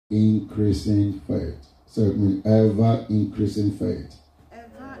increasing faith. So it means ever increasing faith.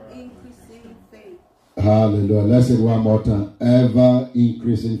 Ever increasing faith. Hallelujah. Let's say it one more time. Ever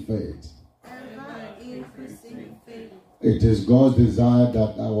increasing faith. Ever increasing faith. It is God's desire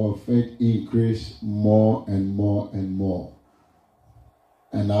that our faith increase more and more and more.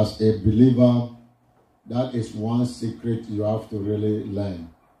 And as a believer, that is one secret you have to really learn.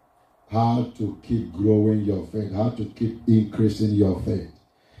 How to keep growing your faith. How to keep increasing your faith.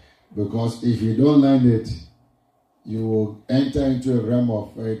 Because if you don't learn it, you will enter into a realm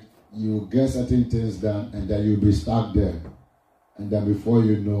of faith. You will get certain things done and then you'll be stuck there. And then before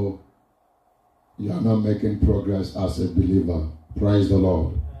you know, you are not making progress as a believer. Praise the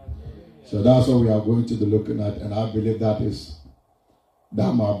Lord. So that's what we are going to be looking at. And I believe that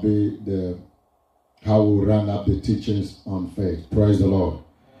might be how we'll run up the teachings on faith. Praise the Lord.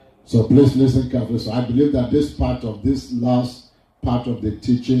 So please listen carefully. So I believe that this last part of the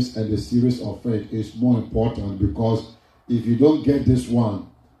teachings and the series of faith is more important, because if you don't get this one,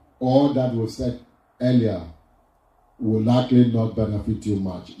 all that was said earlier will likely not benefit you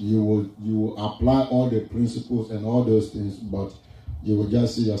much. You will apply all the principles and all those things, but you will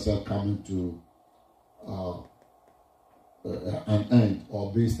just see yourself coming to an end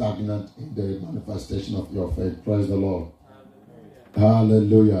or be stagnant in the manifestation of your faith. Praise the Lord.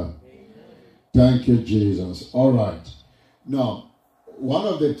 Hallelujah. Thank you, Jesus. All right. Now, one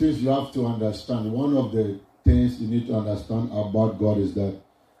of the things you have to understand, one of the things you need to understand about God is that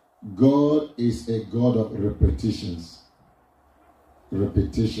God is a God of repetitions.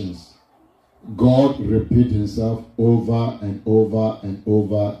 Repetitions. God repeats himself over and over and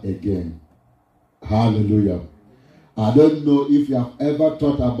over again. Hallelujah. I don't know if you have ever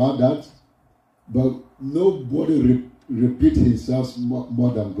thought about that, but nobody repeats himself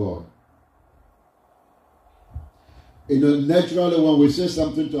more than God. Naturally, when we say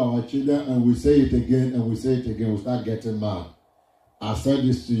something to our children and we say it again and we say it again, we start getting mad. I said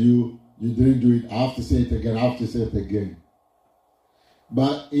this to you, you didn't do it, I have to say it again, I have to say it again.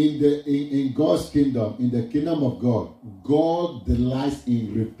 But in God's kingdom, in the kingdom of God, God delights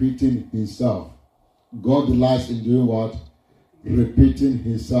in repeating himself. God delights in doing what? Repeating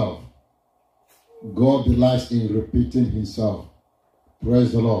himself. God delights in repeating himself.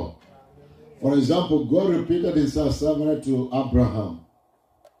 Praise the Lord. For example, God repeated himself several to Abraham.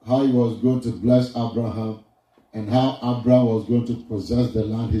 How he was going to bless Abraham and how Abraham was going to possess the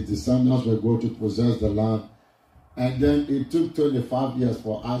land. His descendants were going to possess the land. And then it took 25 years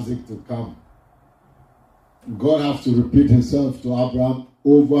for Isaac to come. God has to repeat himself to Abraham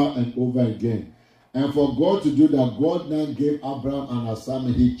over and over again. And for God to do that, God now gave Abraham an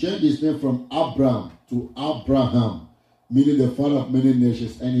assignment. He changed his name from Abram to Abraham, meaning the father of many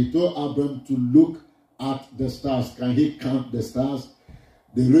nations. And he told Abraham to look at the stars. Can he count the stars?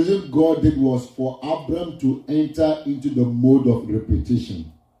 The reason God did was for Abraham to enter into the mode of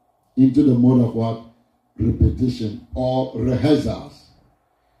repetition. Into the mode of what? Repetition or rehearsals.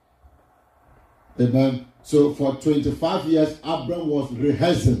 Amen. So for 25 years, Abraham was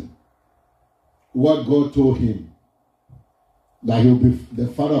rehearsing what God told him, that he will be the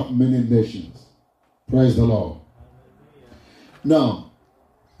father of many nations. Praise the Lord. Now,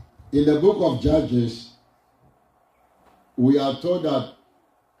 in the book of Judges, we are told that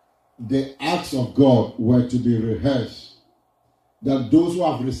the acts of God were to be rehearsed. That those who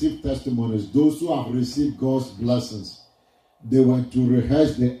have received testimonies, those who have received God's blessings, they were to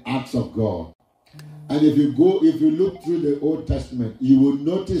rehearse the acts of God. And if you look through the Old Testament, you will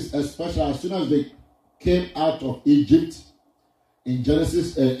notice, especially as soon as they came out of Egypt, in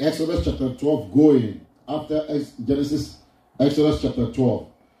Exodus chapter 12, going after Exodus chapter 12,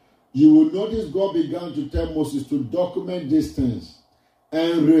 you will notice God began to tell Moses to document these things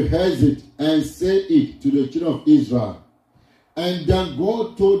and rehearse it and say it to the children of Israel. And then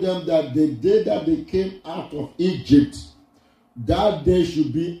God told them that the day that they came out of Egypt, that day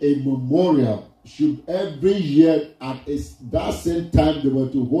should be a memorial. Should every year at that same time they were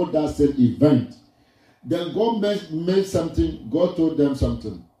to hold that same event. Then God made something. God told them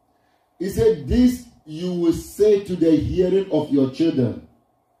something. He said, "This you will say to the hearing of your children.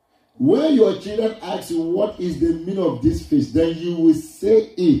 When your children ask you what is the meaning of this feast, then you will say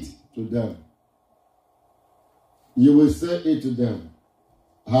it to them." You will say it to them.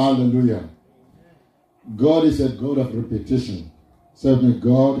 Hallelujah. God is a God of repetition. Say me,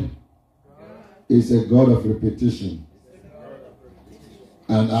 God is a God of repetition.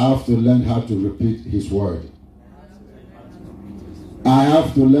 And I have to learn how to repeat his word. I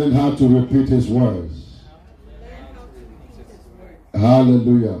have to learn how to repeat his words.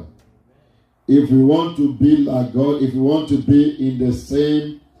 Hallelujah. If we want to be like God, if we want to be in the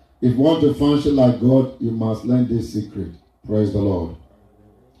same If you want to function like God, you must learn this secret. Praise the Lord.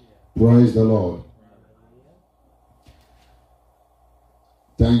 Praise the Lord.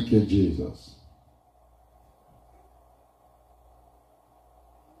 Thank you, Jesus.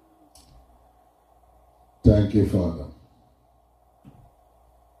 Thank you, Father.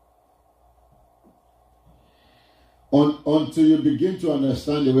 Until you begin to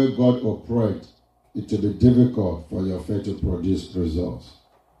understand the way God operates, it will be difficult for your faith to produce results.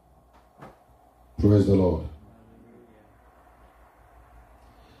 Praise the Lord.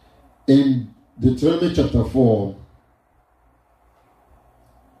 In Deuteronomy chapter 4,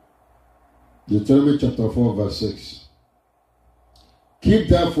 verse 6. Keep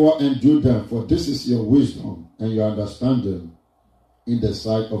therefore and do them, for this is your wisdom and your understanding in the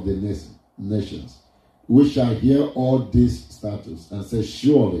sight of the nations. We shall hear all these statutes and say,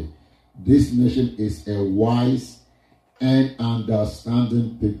 surely this nation is a wise and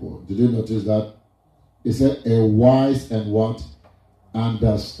understanding people. Did you notice that? It said a wise and what?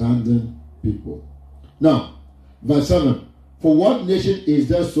 Understanding people. Now, verse 7. For what nation is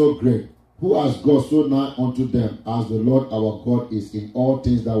there so great, who has got so nigh unto them as the Lord our God is in all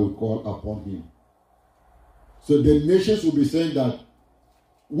things that we call upon him? So the nations will be saying that,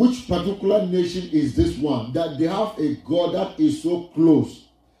 which particular nation is this one? That they have a God that is so close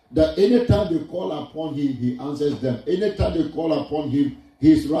that anytime they call upon him, he answers them. Anytime they call upon him,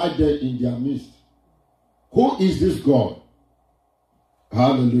 he's right there in their midst. Who is this God?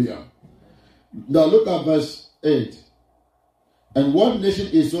 Hallelujah. Now look at verse 8. And what nation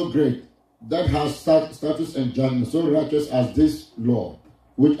is so great that has status and judgment so righteous as this law,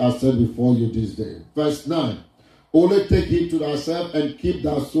 which I said before you this day? Verse 9. Only take heed to thyself and keep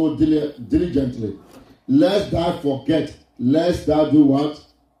thy soul diligently, lest thou forget, lest thou do what?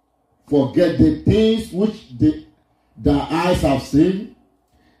 Forget the things which thy eyes have seen,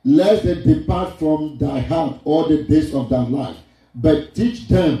 lest they depart from thy heart all the days of thy life. But teach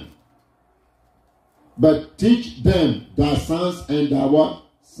them thy sons and thy what?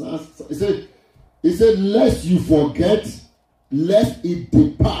 Sons. He said, lest you forget, lest it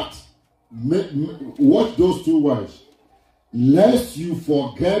depart. Watch those two words. Lest you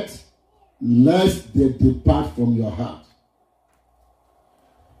forget, lest they depart from your heart.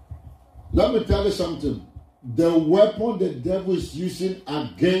 Let me tell you something. The weapon the devil is using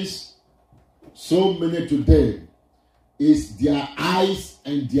against so many today is their eyes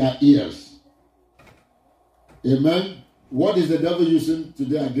and their ears. Amen. What is the devil using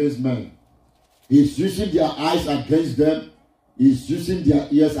today against men? He's using their eyes against them. He's using their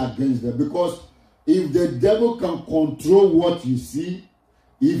ears against them. Because if the devil can control what you see,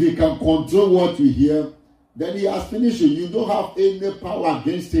 if he can control what you hear, then he has finished you. You don't have any power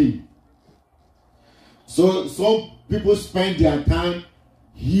against him. So some people spend their time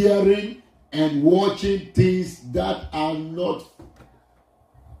hearing and watching things that are not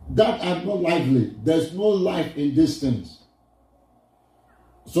lively. There's no life in these things.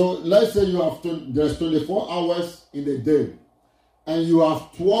 So let's say there's 24 hours in a day, and you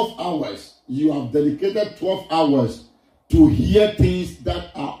have 12 hours. You have dedicated 12 hours to hear things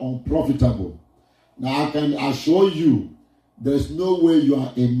that are unprofitable. Now I can assure you, there's no way you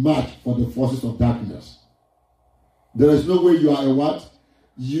are a match for the forces of darkness. There is no way you are a what?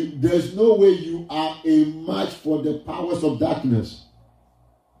 There's no way you are a match for the powers of darkness.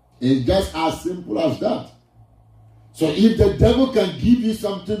 It's just as simple as that. So if the devil can give you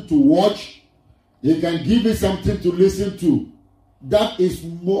something to watch, he can give you something to listen to, that is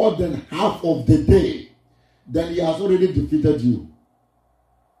more than half of the day, then he has already defeated you.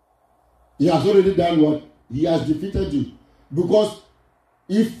 He has already done what? He has defeated you. Because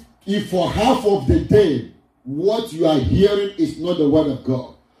if for half of the day, what you are hearing is not the word of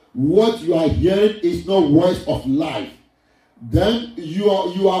God, what you are hearing is not words of life, then you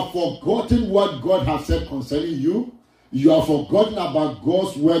are forgotten what God has said concerning you. You are forgotten about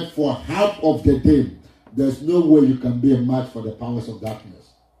God's word for half of the day. There's no way you can be a match for the powers of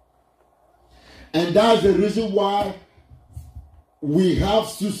darkness. And that's the reason why we have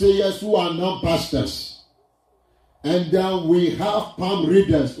soothsayers who are now pastors. And then we have palm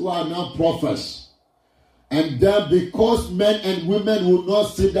readers who are now prophets. And then because men and women will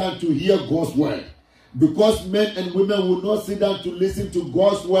not sit down to hear God's word, because men and women will not sit down to listen to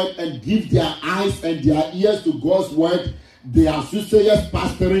God's word and give their eyes and their ears to God's word, they are soothsayers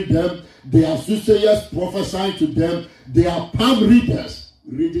pastoring them, they are soothsayers prophesying to them, they are palm readers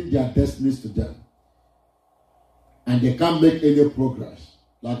reading their destinies to them. And they can't make any progress.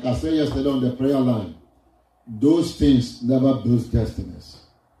 Like I said yesterday on the prayer line, those things never build destinies.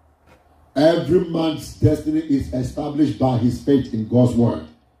 Every man's destiny is established by his faith in God's word.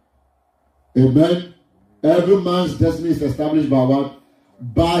 Amen. Every man's destiny is established by what?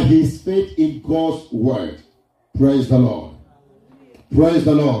 By his faith in God's word. Praise the Lord. Praise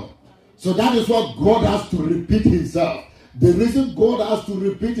the Lord. So that is what God has to repeat himself. The reason God has to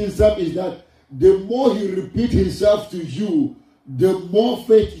repeat himself is that the more he repeats himself to you, the more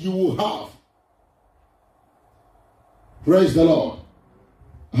faith you will have. Praise the Lord.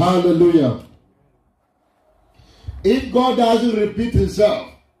 Hallelujah. If God doesn't repeat himself,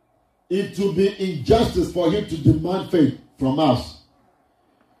 it will be injustice for him to demand faith from us.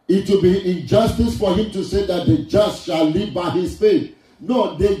 It will be injustice for him to say that the just shall live by his faith.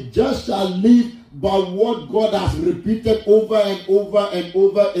 No, the just shall live by what God has repeated over and over and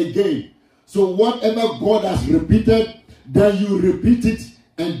over again. So whatever God has repeated, then you repeat it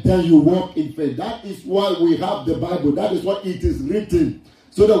and then you walk in faith. That is why we have the Bible. That is what it is written,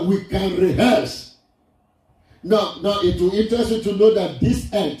 so that we can rehearse. Now it will interest you to know that this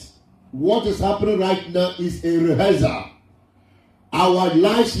earth, what is happening right now, is a rehearsal. Our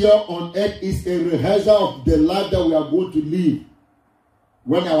lives here on earth is a rehearsal of the life that we are going to live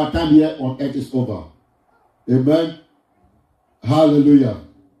when our time here on earth is over. Amen. Hallelujah.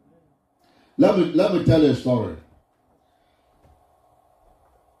 Let me tell you a story.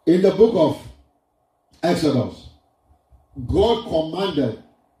 In the book of Exodus, God commanded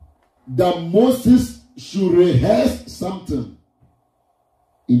that Moses should rehearse something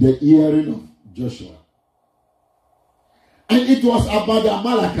in the hearing of Joshua. And it was about the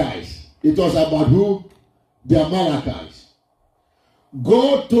Amalekites. It was about who? The Amalekites.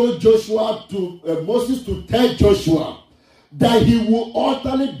 God told Moses to tell Joshua that he will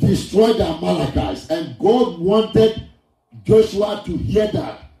utterly destroy the Amalekites. And God wanted Joshua to hear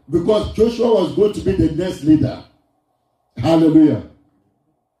that, because Joshua was going to be the next leader. Hallelujah.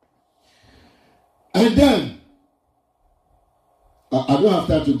 And then, I don't have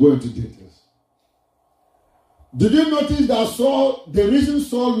time to go into details. Did you notice that the reason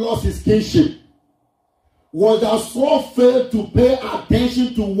Saul lost his kingship was that Saul failed to pay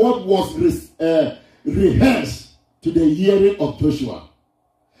attention to what was rehearsed to the hearing of Joshua?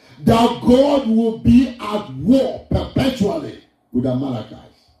 That God will be at war perpetually with the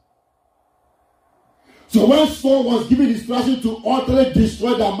Amalekites. So when Saul was given instruction to utterly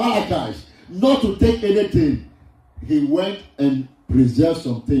destroy the Amalekites, not to take anything, he went and preserved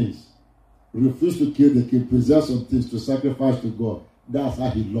some things. Refused to kill the king, preserved some things to sacrifice to God. That's how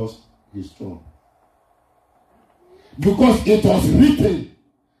he lost his throne. Because it was written,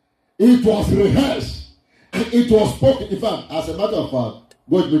 it was rehearsed, and it was spoken. In fact, as a matter of fact,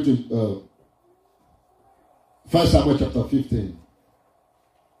 go with me to 1 Samuel chapter 15.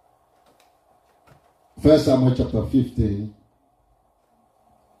 1 Samuel chapter 15.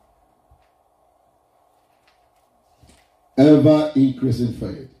 Ever increasing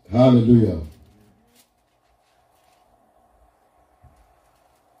faith. Hallelujah.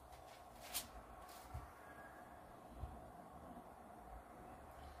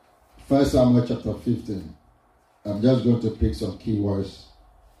 First Samuel chapter 15. I'm just going to pick some key words.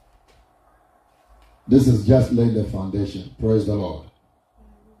 This is just laying the foundation. Praise the Lord.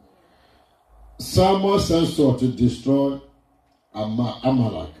 Samuel sent Saul to destroy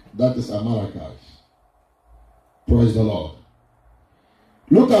Amalek. That is Amalekites. Praise the Lord.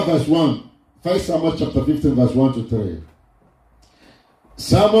 Look at verse 1. 1 Samuel chapter 15, verse 1 to 3.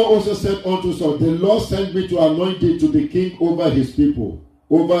 Samuel also said unto Saul, the Lord sent me to anoint thee to be king over his people,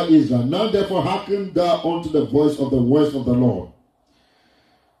 over Israel. Now therefore hearken thou unto the voice of the words of the Lord.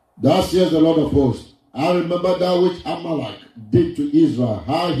 Thus says the Lord of hosts, I remember that which Amalek did to Israel,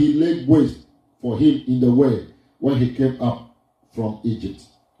 how he laid waste for him in the way when he came up from Egypt.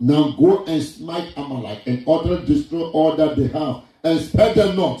 Now go and smite Amalek and utterly destroy all that they have, and spare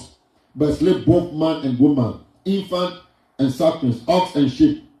them not, but slay both man and woman, infant and sucklings, ox and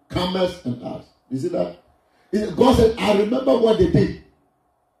sheep, camels and ass. You see that? God said, I remember what they did.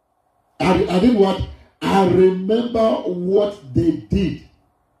 I did what? I remember what they did.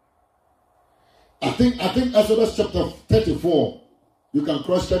 I think Exodus chapter 34, you can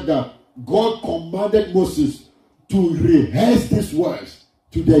cross-check that. God commanded Moses to rehearse these words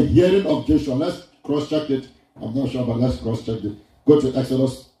to the hearing of Joshua. Let's cross-check it. I'm not sure, but let's cross-check it. Go to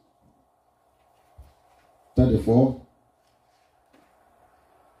Exodus 34.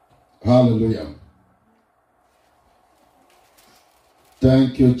 Hallelujah.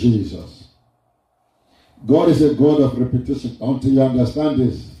 Thank you, Jesus. God is a God of repetition. Until you understand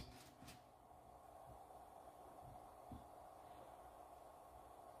this,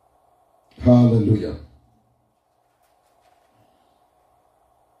 hallelujah.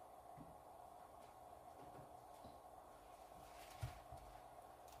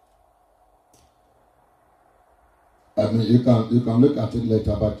 I mean, you can look at it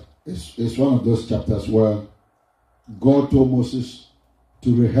later, but it's one of those chapters where God told Moses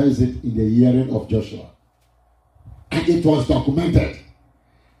to rehearse it in the hearing of Joshua. And it was documented.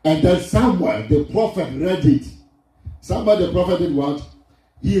 And then Samuel, the prophet, read it. Samuel, the prophet, did what?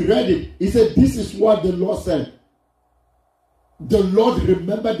 He read it. He said, this is what the Lord said. The Lord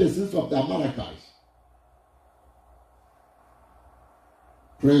remembered the sins of the Amalekites.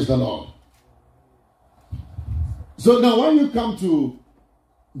 Praise the Lord. So now when you come to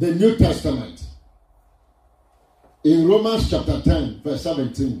the New Testament, in Romans chapter 10, verse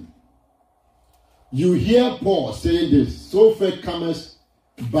 17, you hear Paul saying this: so faith cometh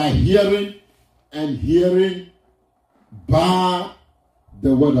by hearing, and hearing by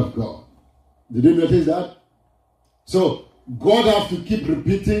the word of God. Did you notice that? So God has to keep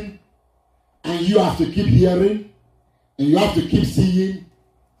repeating, and you have to keep hearing, and you have to keep seeing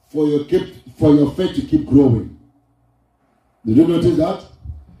for your faith to keep growing. Did you notice that?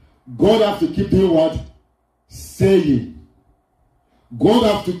 God has to keep doing what? Saying. God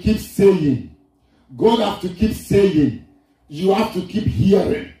has to keep saying. God has to keep saying. You have to keep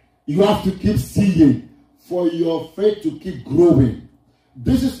hearing. You have to keep seeing for your faith to keep growing.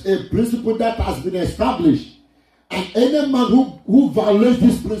 This is a principle that has been established. And any man who violates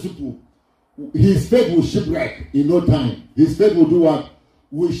this principle, his faith will shipwreck in no time. His faith will do what?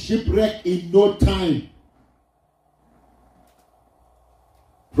 Will shipwreck in no time.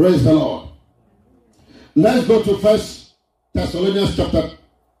 Praise the Lord. Let's go to 1 Thessalonians chapter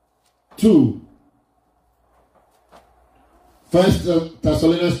 2. 1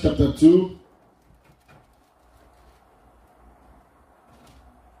 Thessalonians chapter 2.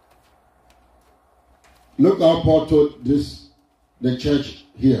 Look how Paul told the church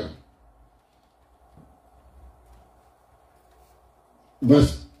here.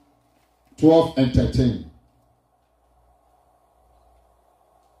 Verse 12 and 13.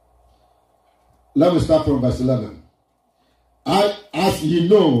 Let me start from verse 11. As ye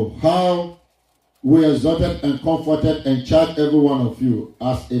know how we exhorted and comforted and charged every one of you,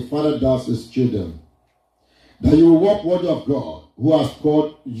 as a father does his children, that you will walk worthy of God, who has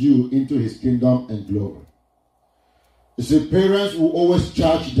called you into his kingdom and glory. You see, parents will always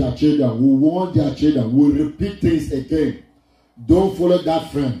charge their children, will warn their children, will repeat things again. Don't follow that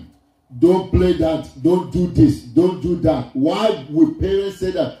friend. Don't play that. Don't do this. Don't do that. Why would parents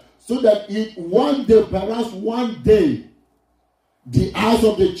say that? So that perhaps one day, the eyes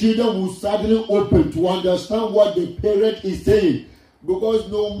of the children will suddenly open to understand what the parent is saying. Because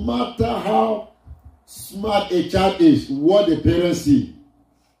no matter how smart a child is, what the parents see,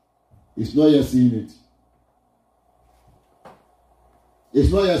 it's not yet seeing it.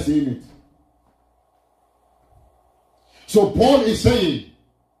 It's not yet seeing it. So Paul is saying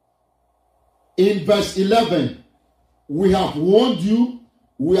in verse 11, we have warned you,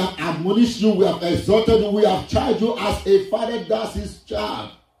 we have admonished you, we have exhorted you, we have charged you as a father does his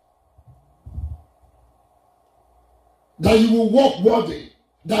child. That you will walk worthy,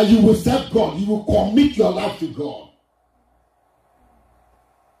 that you will serve God, you will commit your life to God.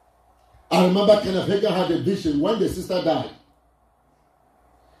 I remember Kenneth Hagin had a vision when the sister died.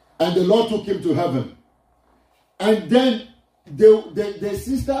 And the Lord took him to heaven. And then the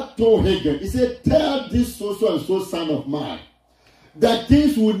sister told Hagin, he said, tell this so and so son of mine that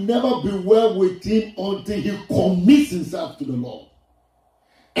things will never be well with him until he commits himself to the Lord.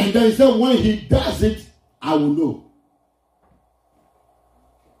 And then he said, when he does it, I will know.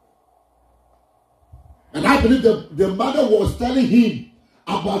 And I believe the mother was telling him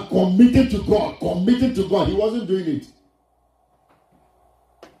about committing to God. Committing to God. He wasn't doing it.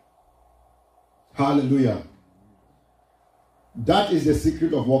 Hallelujah. That is the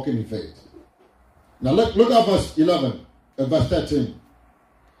secret of walking in faith. Now look at verse 11. Verse 13.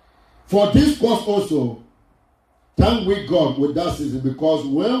 For this cause also, thank we God with that season, because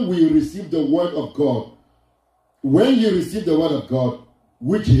when we receive the word of God, when you receive the word of God,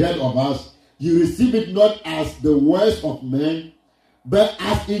 which he heard of us, you receive it not as the words of men, but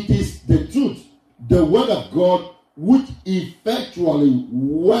as it is the truth, the word of God, which effectually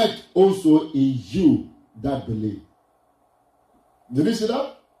worked also in you that believe. Did you see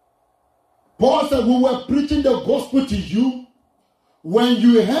that? Paul said, we were preaching the gospel to you. When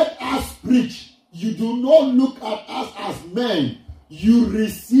you heard us preach, you do not look at us as men. You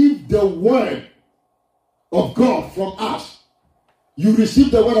receive the word of God from us. You receive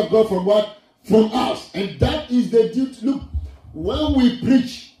the word of God from what? From us. And that is the duty. Look, when we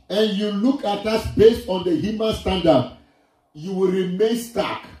preach and you look at us based on the human standard, you will remain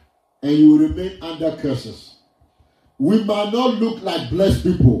stuck and you will remain under curses. We might not look like blessed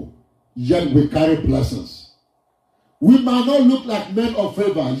people, yet we carry blessings. We might not look like men of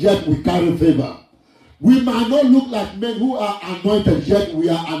favor, yet we carry favor. We might not look like men who are anointed, yet we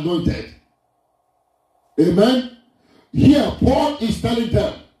are anointed. Amen. Here, Paul is telling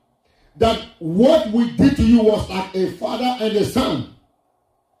them that what we did to you was like a father and a son.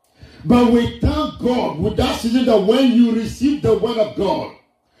 But we thank God with that season that when you receive the word of God,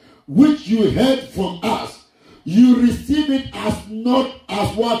 which you heard from us, you receive it as not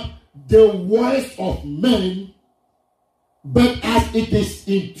as what the voice of men, but as it is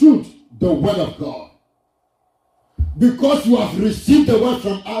in truth the word of God. Because you have received the word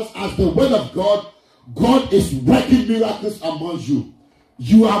from us as the word of God, God is working miracles among you.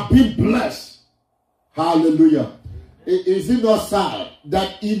 You have been blessed. Hallelujah. Is it not sad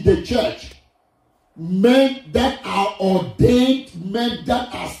that in the church, men that are ordained, men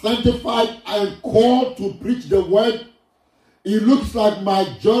that are sanctified and called to preach the word, it looks like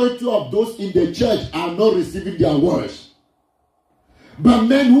majority of those in the church are not receiving their words. But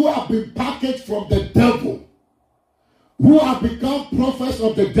men who have been packaged from the devil, who have become prophets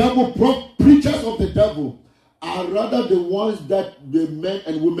of the devil, preachers of the devil, are rather the ones that the men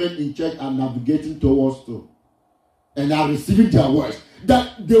and women in church are navigating towards to, and are receiving their words,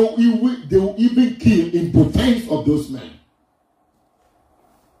 that they will even kill in defense of those men.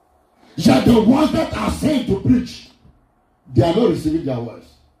 Yet the ones that are sent to preach, they are not receiving their words.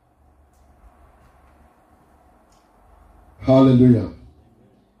 Hallelujah.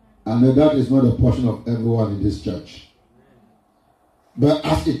 And that is not a portion of everyone in this church. But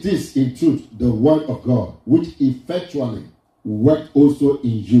as it is in truth, the word of God, which effectually worked also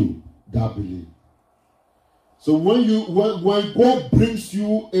in you that believe. So when God brings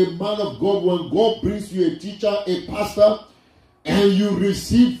you a man of God, when God brings you a teacher, a pastor, and you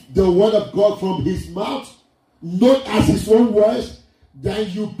receive the word of God from his mouth, not as his own words, then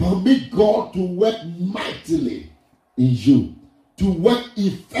you permit God to work mightily in you, to work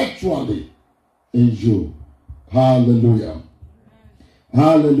effectually in you. Hallelujah.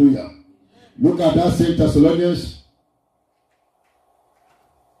 Hallelujah. Look at that same Thessalonians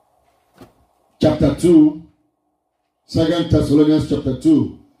chapter 2. 2 Thessalonians chapter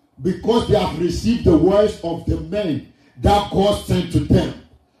 2. Because they have received the words of the men that God sent to them,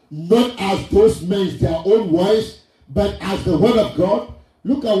 not as those men their own words, but as the word of God.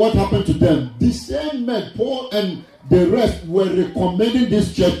 Look at what happened to them. The same men, Paul and the rest, were recommending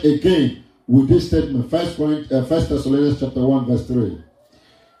this church again with this statement. 1 Thessalonians chapter 1 verse 3.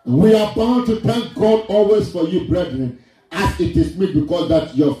 We are bound to thank God always for you, brethren, as it is meet, because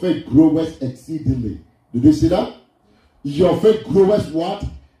that your faith groweth exceedingly. Did you see that? Your faith groweth what?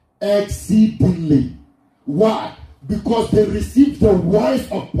 Exceedingly. Why? Because they received the voice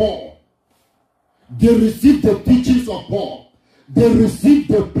of Paul. They received the teachings of Paul. They received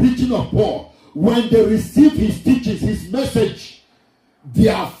the preaching of Paul. When they received his teachings, his message,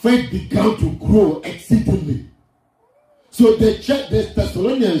 their faith began to grow exceedingly. So the church, the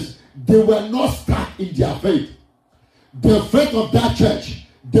Thessalonians, they were not stuck in their faith. The faith of that church,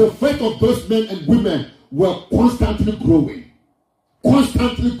 the faith of those men and women were constantly growing.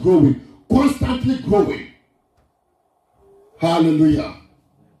 Constantly growing. Constantly growing. Hallelujah.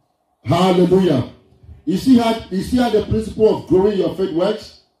 Hallelujah. You see how the principle of growing your faith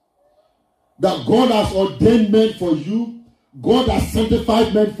works? That God has ordained men for you. God has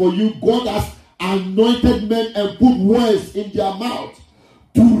sanctified men for you. God has anointed men and put words in their mouth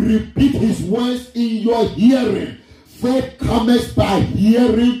to repeat his words in your hearing. Faith comes by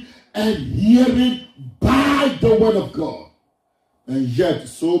hearing, and hearing by the word of God. And yet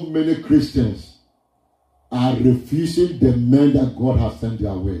so many Christians are refusing the men that God has sent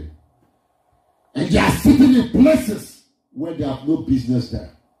their way. And they are sitting in places where they have no business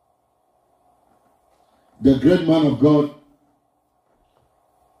there. The great man of God,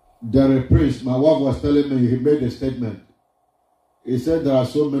 the priest, my wife was telling me, he made a statement. He said there are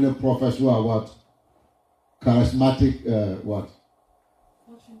so many prophets who are what? Charismatic,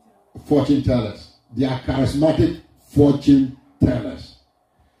 fortune tellers. They are charismatic fortune tellers.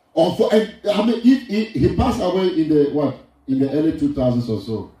 He passed away in the early 2000s or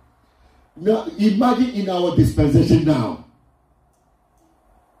so. Now imagine in our dispensation now,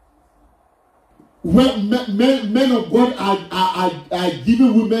 when men of God are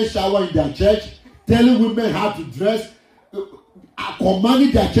giving women shower in their church, telling women how to dress,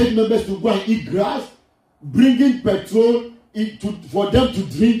 commanding their church members to go and eat grass, bringing petrol for them to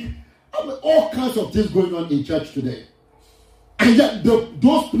drink. All kinds of things going on in church today. And yet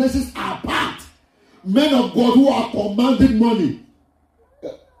those places are packed. Men of God who are commanding money.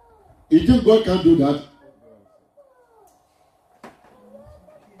 You think God can do that?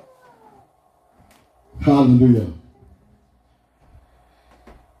 Hallelujah.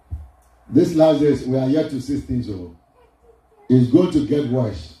 This last days, we are yet to see things. So it's going to get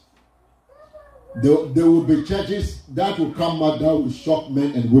worse. There will be churches that will come out that will shock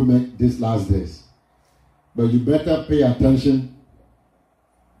men and women these last days. But you better pay attention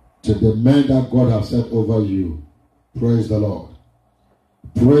to the men that God has set over you. Praise the Lord.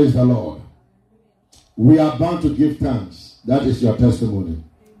 Praise the Lord. We are bound to give thanks. That is your testimony.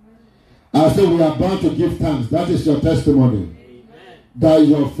 I say we are bound to give thanks. That is your testimony. Amen. That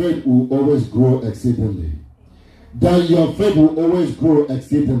your faith will always grow exceedingly. That your faith will always grow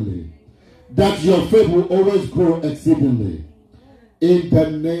exceedingly. That your faith will always grow exceedingly. In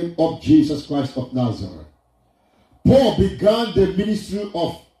the name of Jesus Christ of Nazareth. Paul began the ministry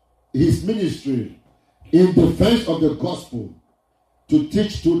of his ministry in defense of the gospel to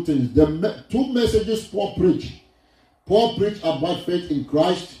teach two things. The two messages Paul preached. Paul preached about faith in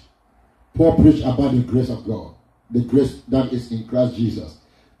Christ. Paul preached about the grace of God. The grace that is in Christ Jesus.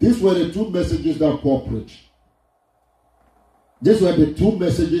 These were the two messages that Paul preached. These were the two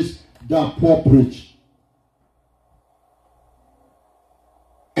messages that Paul preached.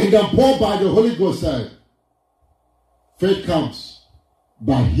 And then Paul, by the Holy Ghost, said, faith comes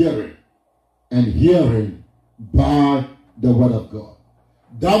by hearing, and hearing by the word of God.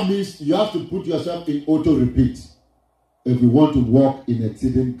 That means you have to put yourself in auto-repeat if you want to walk in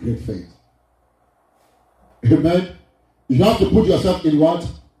exceeding great faith. Amen. You have to put yourself in what?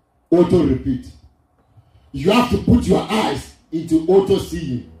 Auto-repeat. You have to put your eyes into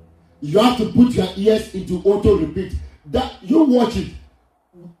auto-seeing. You have to put your ears into auto-repeat. That you watch it.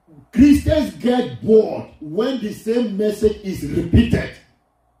 Christians get bored when the same message is repeated.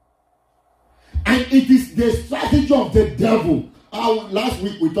 And it is the strategy of the devil. Last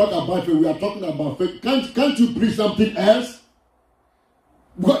week we talked about faith. We are talking about faith. Can't you preach something else?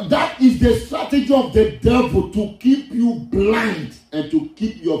 But that is the strategy of the devil to keep you blind and to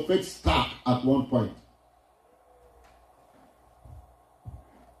keep your faith stuck at one point.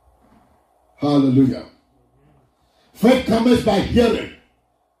 Hallelujah. Faith comes by hearing.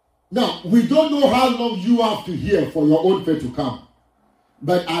 Now, we don't know how long you have to hear for your own faith to come.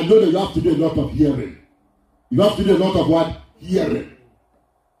 But I know that you have to do a lot of hearing. You have to do a lot of what? Hearing.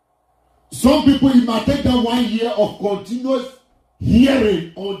 Some people, it might take them 1 year of continuous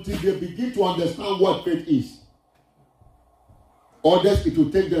hearing until they begin to understand what faith is. Others, it will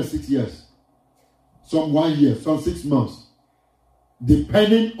take them 6 years. Some 1 year, some 6 months.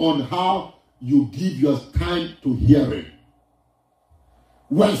 Depending on how you give your time to hearing.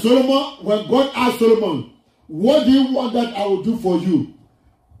 When God asked Solomon, what do you want that I will do for you?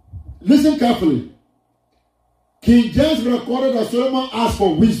 Listen carefully. King James recorded that Solomon asked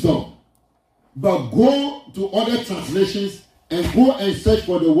for wisdom. But go to other translations and go and search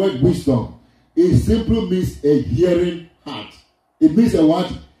for the word wisdom. It simply means a hearing heart. It means a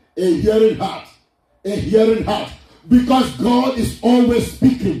what? A hearing heart. A hearing heart. Because God is always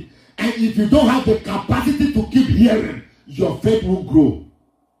speaking. And if you don't have the capacity to keep hearing, your faith will grow.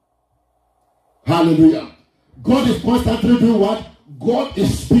 Hallelujah. God is constantly doing what? God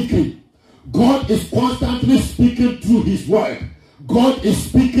is speaking. God is constantly speaking through his word. God is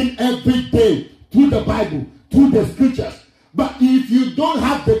speaking every day through the Bible, through the scriptures. But if you don't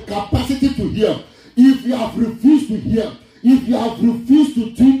have the capacity to hear, if you have refused to hear, if you have refused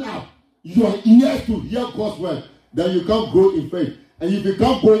to tune up your ears to hear God's word, then you can't grow in faith. And if you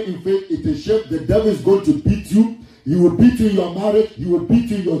can't grow in faith, it's a shame. The devil is going to beat you. He will beat you in your marriage. He will beat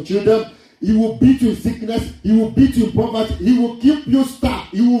you in your children. He will beat you in sickness. He will beat you in poverty. He will keep you stuck.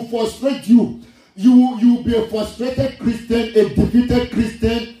 He will frustrate you. You will be a frustrated Christian, a defeated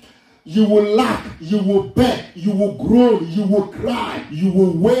Christian. You will lack. You will beg. You will groan. You will cry. You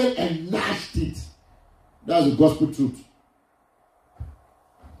will wail and gnash teeth. That's the gospel truth.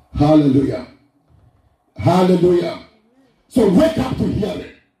 Hallelujah. Hallelujah. So wake up to hear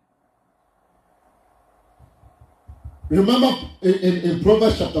it. Remember in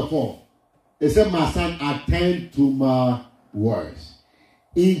Proverbs chapter 4, it said, my son, attend to my words.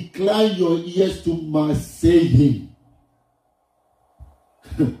 Incline your ears to my saying.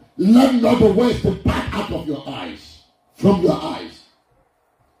 Let not the words depart out of your eyes, from your eyes.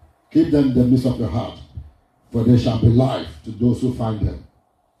 Keep them in the midst of your heart, for they shall be life to those who find them,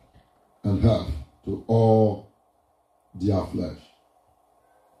 and health to all their flesh.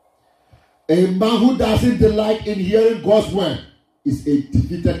 A man who doesn't delight in hearing God's word is a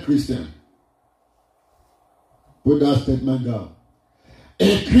defeated Christian. Put that statement down.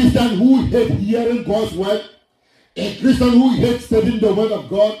 A Christian who hates hearing God's word, a Christian who hates studying the word of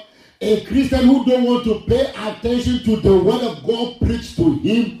God, a Christian who don't want to pay attention to the word of God preached to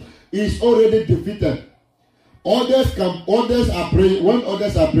him is already defeated. Others are praying. When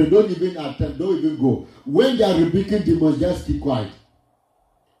others are praying, don't even attempt, don't even go. When they are rebuking demons, just keep quiet.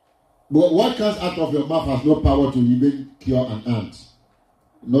 But what comes out of your mouth has no power to even cure an ant.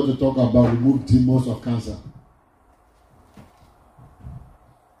 Not to talk about remove demons of cancer.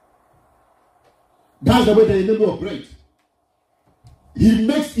 That's the way the enemy operates. He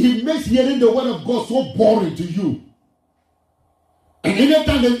makes hearing the word of God so boring to you. And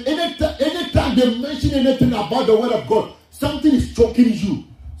anytime they mention anything about the word of God, something is choking you,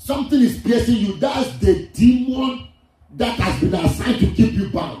 something is piercing you. That's the demon that has been assigned to keep you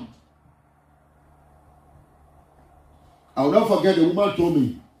bound. I will not forget the woman told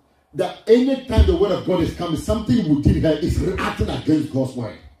me that anytime the word of God is coming, something within her is reacting against God's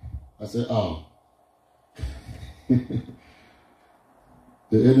word. I said, oh. The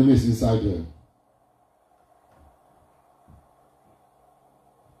enemy is inside there.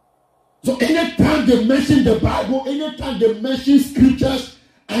 So anytime they mention the Bible, anytime they mention scriptures,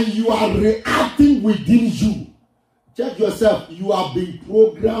 and you are reacting within you, check yourself. You are being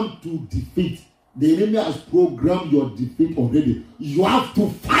programmed to defeat. The enemy has programmed your defeat already. You have to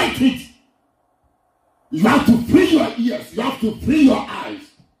fight it. You have to free your ears. You have to free your eyes.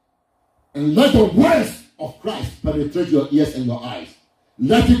 And let the words of Christ penetrate your ears and your eyes.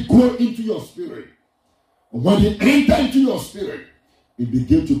 Let it go into your spirit. And when it enters into your spirit, it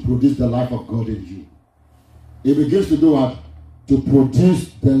begins to produce the life of God in you. It begins to do what? To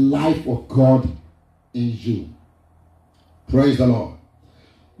produce the life of God in you. Praise the Lord.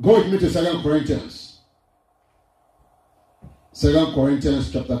 Go with me to 2 Corinthians. 2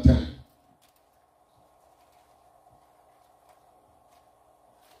 Corinthians chapter 10.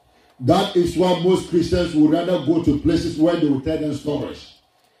 That is why most Christians would rather go to places where they will tell them stories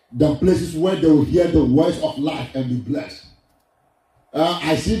than places where they will hear the words of life and be blessed.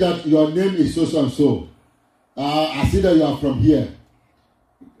 I see that your name is so and so. I see that you are from here.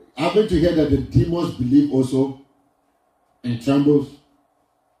 Haven't you heard that the demons believe also and trembles?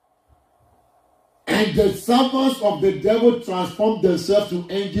 And the servants of the devil transform themselves to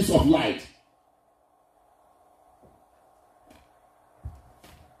angels of light.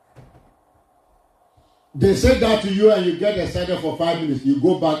 They say that to you and you get excited for 5 minutes. You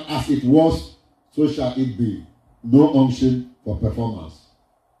go back as it was, so shall it be. No unction for performance.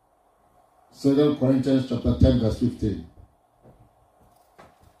 2 Corinthians chapter 10 verse 15.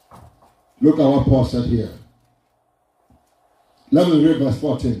 Look at what Paul said here. Let me read verse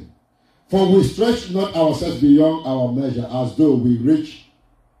 14. For we stretch not ourselves beyond our measure, as though we reach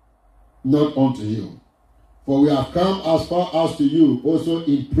not unto you. For we have come as far as to you also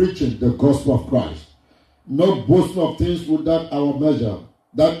in preaching the gospel of Christ, not boasting of things without our measure,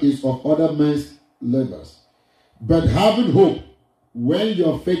 that is of other men's labors. But having hope when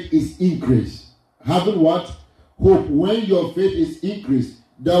your faith is increased. Having what? Hope when your faith is increased,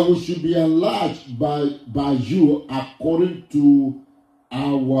 that we should be enlarged by you according to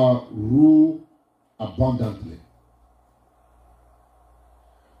our rule abundantly.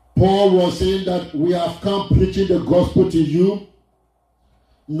 Paul was saying that we have come preaching the gospel to you,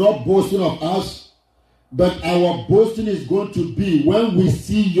 not boasting of us, but our boasting is going to be when we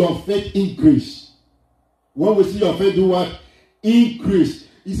see your faith increase. When we see your faith do what? Increase.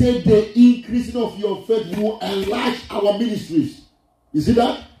 He said the increasing of your faith will enlarge our ministries. You see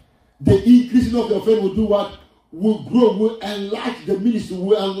that? The increasing of your faith will do what? Will grow, will enlarge the ministry,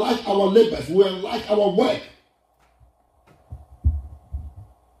 will enlarge our labors, will enlarge our work.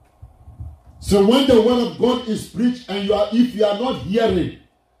 So when the word of God is preached and if you are not hearing,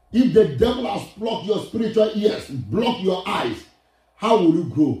 if the devil has blocked your spiritual ears, blocked your eyes, how will you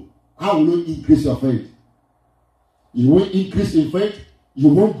grow? How will you increase your faith? You won't increase in faith, you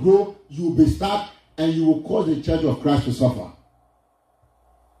won't grow, you will be stuck, and you will cause the church of Christ to suffer.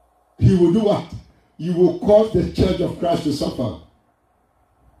 He will do what? You will cause the church of Christ to suffer.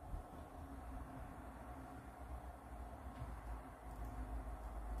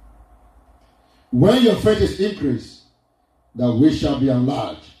 When your faith is increased, that we shall be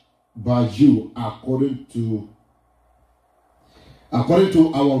enlarged by you according to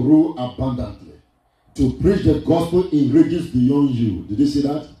our rule abundantly. To preach the gospel in regions beyond you. Did you see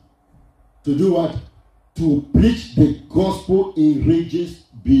that? To do what? To preach the gospel in regions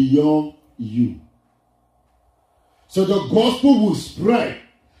beyond you. So the gospel will spread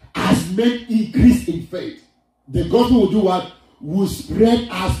as men increase in faith. The gospel will do what? Will spread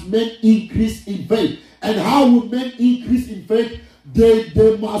as men increase in faith. And how will men increase in faith?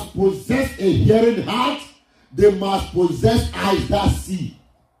 They must possess a hearing heart. They must possess eyes that see.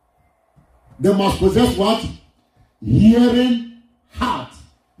 They must possess what? Hearing heart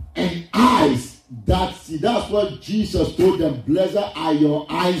and eyes that see. That's what Jesus told them. Blessed are your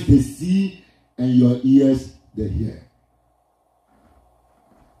eyes, they see, and your ears, they hear.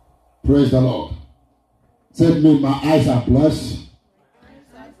 Praise the Lord. Say to me, my eyes are blessed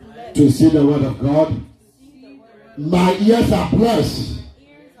to see the word of God. My ears are blessed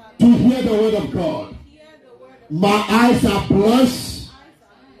to hear the word of God. My eyes are blessed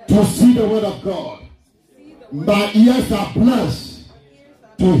to see the word of God. My ears are blessed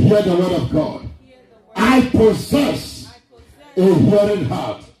to hear the word of God. I possess a hearing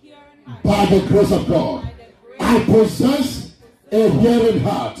heart by the grace of God. I possess a hearing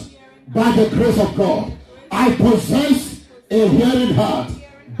heart by the grace of God. I possess a hearing heart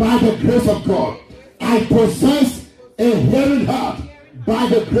by the grace of God. I possess a hearing heart by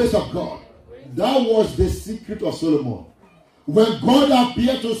the grace of God. That was the secret of Solomon. When God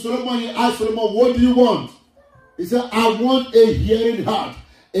appeared to Solomon, he asked Solomon, what do you want? He said, I want a hearing heart.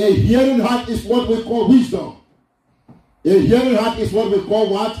 A hearing heart is what we call wisdom. A hearing heart is what we call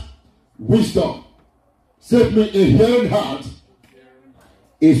what? Wisdom. Say to me, a hearing heart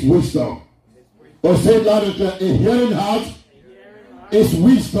is wisdom. Or say it loud and clear, a hearing heart is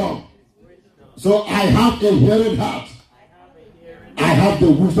wisdom. So I have a hearing heart. I have the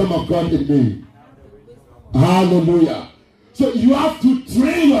wisdom of God in me. Hallelujah. So you have to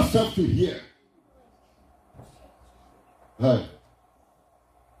train yourself to hear. Hey.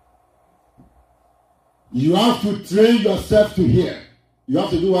 You have to train yourself to hear. You have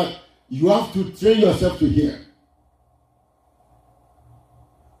to do what? You have to train yourself to hear.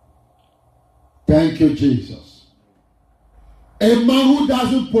 Thank you, Jesus. A man who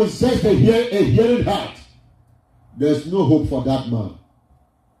doesn't possess a hearing heart, there's no hope for that man.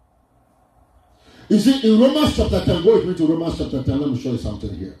 You see, in Romans chapter 10, go with me to Romans chapter 10. Let me show you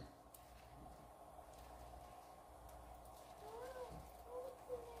something here.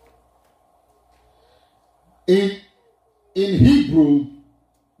 In Hebrew,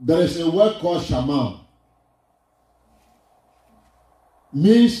 there is a word called Shema.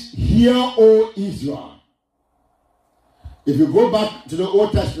 Means, hear, O Israel. If you go back to the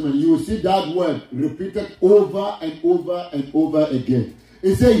Old Testament, you will see that word repeated over and over and over again.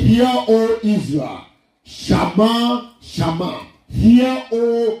 It says, hear, O Israel. Shema, Shema. Hear,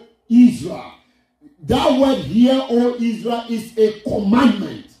 O Israel. That word, hear, O Israel, is a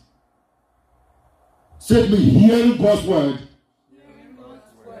commandment. Say to me, hearing God's word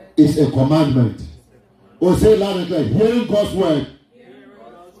is a commandment. Or say loud and clear, hearing God's word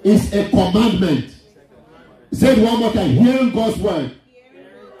is a commandment. Say it one more time, hearing God's word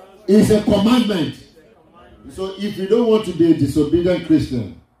is a commandment. So if you don't want to be a disobedient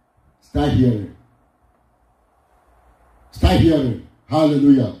Christian, start hearing. Start hearing.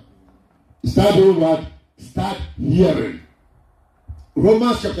 Hallelujah. Start doing what? Start hearing.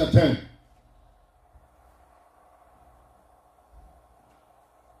 Romans chapter 10.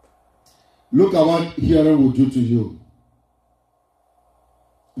 Look at what hearing will do to you.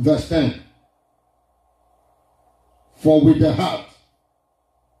 Verse 10. For with the heart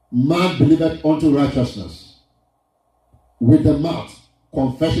man believeth unto righteousness. With the mouth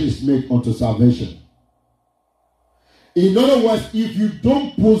confession is made unto salvation. In other words, if you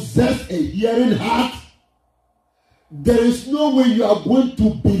don't possess a hearing heart, there is no way you are going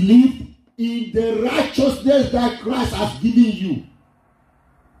to believe in the righteousness that Christ has given you.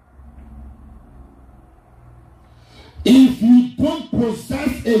 If you don't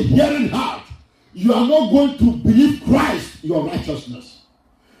possess a hearing heart, you are not going to believe Christ, your righteousness.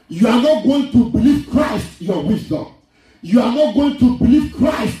 You are not going to believe Christ, your wisdom. You are not going to believe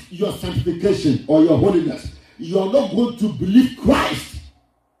Christ, your sanctification or your holiness. You are not going to believe Christ,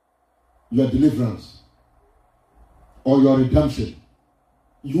 your deliverance or your redemption.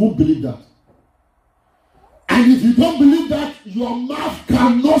 You won't believe that. And if you don't believe that, your mouth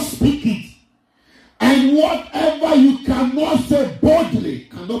cannot speak it. And whatever you cannot say boldly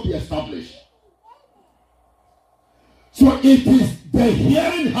cannot be established. So it is the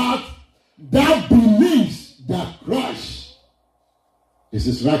hearing heart that believes that Christ is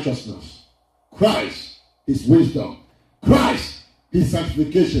his righteousness. Christ, his wisdom. Christ, his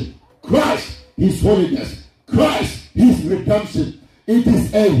sanctification. Christ, his holiness. Christ, his redemption. It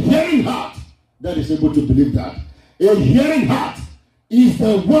is a hearing heart that is able to believe that. A hearing heart is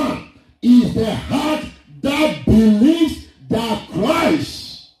the one. Is the heart that believes that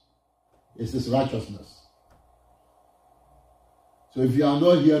Christ is his righteousness. So if you are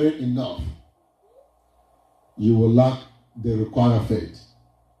not hearing enough, you will lack the required faith.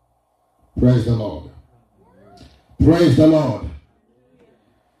 Praise the Lord. Praise the Lord.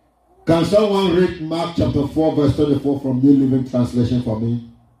 Can someone read Mark chapter 4 verse 24 from New Living Translation for me?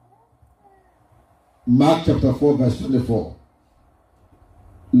 Mark chapter 4, verse 24.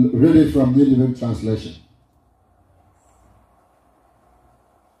 Read it from New Living Translation.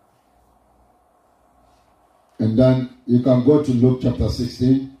 And then you can go to Luke chapter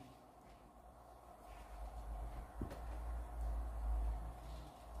 16.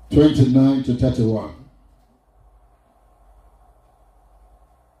 (29 to 31).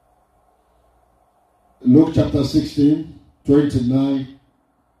 Luke chapter 16, 29.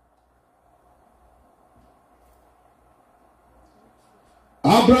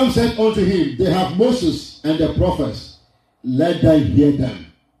 Abraham said unto him, they have Moses and the prophets, let them hear them.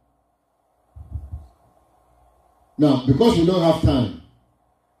 Now, because we don't have time,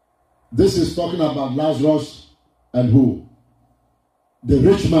 this is talking about Lazarus and who? The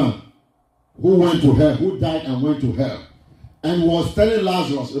rich man who went to hell, who died and went to hell, and was telling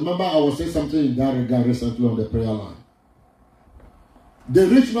Lazarus. Remember, I was saying something in that regard recently on the prayer line. The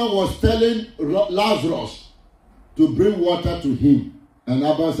rich man was telling Lazarus to bring water to him, and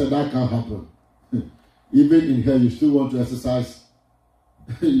Abraham said that can't happen. Even in hell, you still want to exercise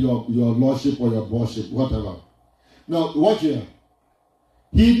your lordship or your bossship, whatever. Now, watch here.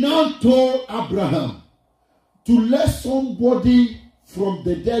 He now told Abraham to let somebody from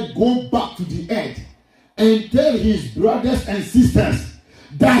the dead go back to the earth and tell his brothers and sisters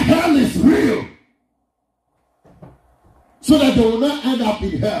that hell is real, so that they will not end up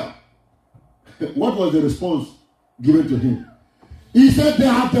in hell. What was the response given to him? He said, they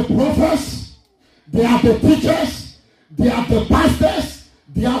are the prophets, they are the teachers, they are the pastors,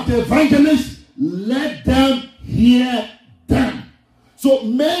 they are the evangelists. Let them hear them. So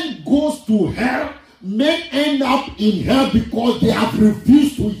men goes to hell. Men end up in hell because they have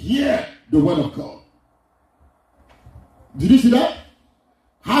refused to hear the word of God. Did you see that?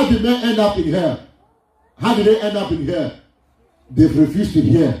 How did men end up in hell? How did they end up in hell? They've refused to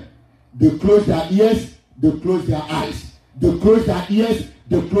hear. They close their ears, they close their eyes. They close their ears,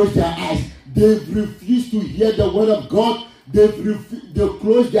 they close their eyes. They've refused to hear the word of God. They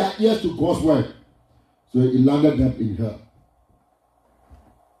closed their ears to God's word. So it landed them in hell.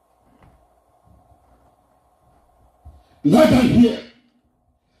 Let them hear.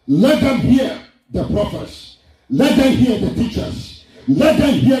 Let them hear the prophets. Let them hear the teachers. Let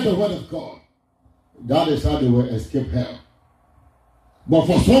them hear the word of God. That is how they will escape hell. But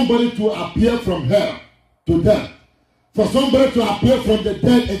for somebody to appear from hell to them, for somebody to appear from the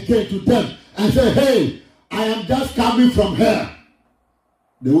dead again to them and say, hey, I am just coming from hell,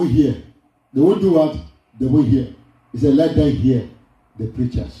 they will hear. They will do what? They will hear. He said, let them hear the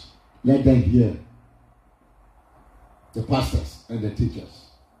preachers. Let them hear the pastors and the teachers.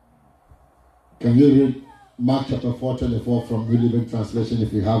 Can you read Mark chapter 4, 24 from New Living Translation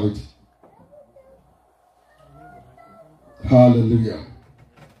if you have it? Hallelujah.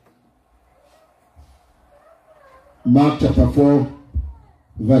 Mark chapter 4,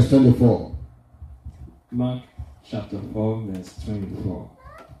 verse 24. Mark chapter 4, verse 24.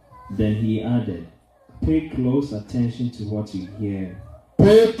 Then he added, pay close attention to what you hear.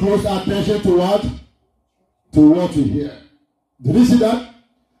 Pay close attention to what? To what you hear. Did you see that?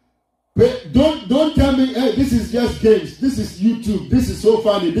 Don't tell me, hey, this is just games. This is YouTube. This is so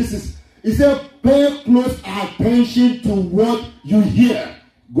funny. He said, pay close attention to what you hear.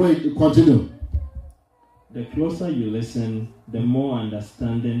 Go ahead, continue. The closer you listen, the more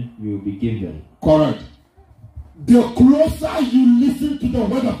understanding you will be given. Correct. The closer you listen to the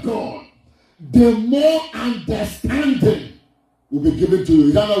word of God, the more understanding will be given to you.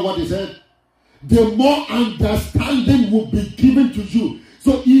 Is that not what he said? The more understanding will be given to you.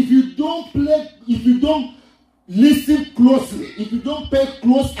 So if you don't listen closely, if you don't pay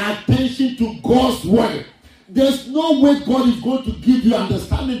close attention to God's word, there's no way God is going to give you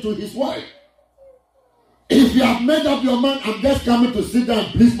understanding to his word. If you have made up your mind, I'm just coming to sit down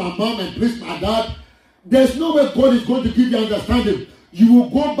and please my mom and please my dad, there's no way God is going to give you understanding. You will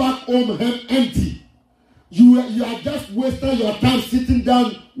go back home empty. You are just wasting your time sitting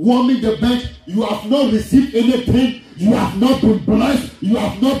down, warming the bench. You have not received anything. You have not been blessed. You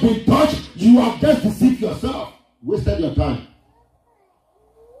have not been touched. You have just deceived yourself. Wasted your time.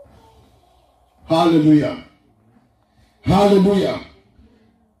 Hallelujah. Hallelujah.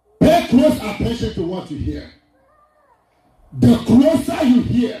 Pay close attention to what you hear. The closer you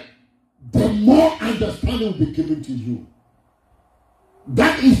hear, the more understanding will be given to you.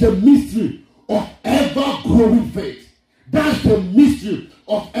 That is the mystery of ever-growing faith. That's the mystery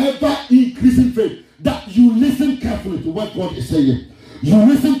of ever-increasing faith. That you listen carefully to what God is saying. You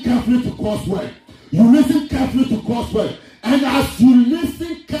listen carefully to God's word. You listen carefully to God's word. And as you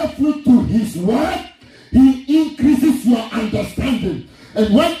listen carefully to his word, he increases your understanding.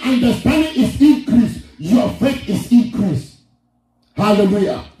 And when understanding is increased, your faith is increased.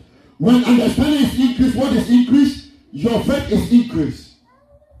 Hallelujah. When understanding is increased, what is increased? Your faith is increased.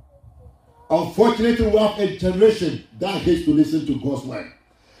 Unfortunately, we have a generation that hates to listen to God's word.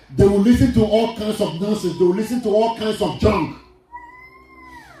 They will listen to all kinds of nonsense. They will listen to all kinds of junk.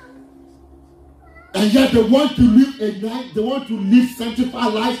 And yet they want to live a life. They want to live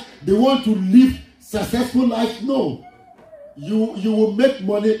sanctified lives. They want to live successful lives. No. You will make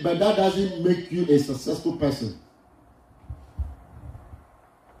money, but that doesn't make you a successful person.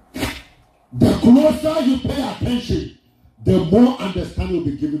 The closer you pay attention, the more understanding will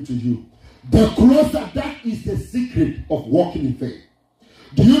be given to you. The closer, that is the secret of walking in faith.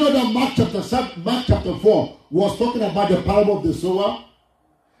 Do you know that Mark chapter 4 was talking about the parable of the sower?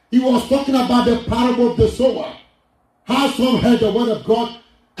 He was talking about the parable of the sower. How some heard the word of God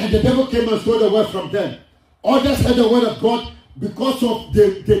and the devil came and stole the word from them. Others heard the word of God because of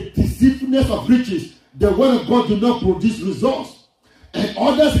the deceitfulness of riches. The word of God did not produce results. And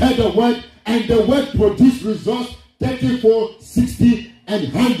others heard the word and the word produced results 34, 60,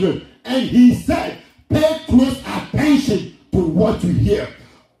 and 100. And he said, pay close attention to what you hear.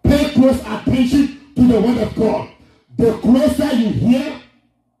 Pay close attention to the word of God. The closer you hear,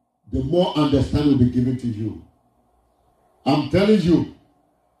 the more understanding will be given to you. I'm telling you,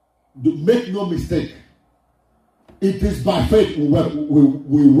 make no mistake. It is by faith we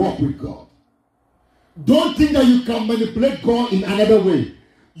walk with God. Don't think that you can manipulate God in another way.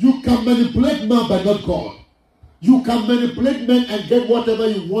 You can manipulate man, but not God. You can manipulate men and get whatever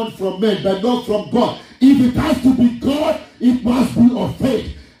you want from men, but not from God. If it has to be God, it must be of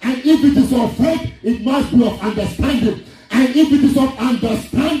faith. And if it is of faith, it must be of understanding. And if it is of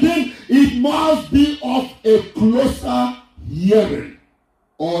understanding, it must be of a closer hearing.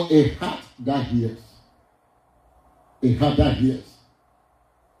 Or a heart that hears. A heart that hears.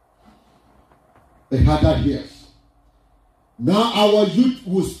 A heart that hears. Now our youth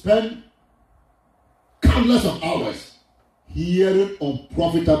will spend countless of hours hearing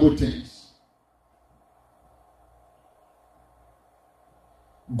unprofitable things.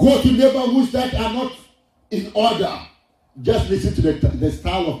 Go to neighborhoods that are not in order. Just listen to the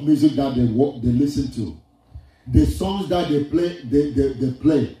style of music that they listen to. The songs that they play, they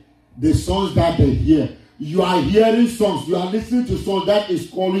play. The songs that they hear. You are hearing songs. You are listening to songs that is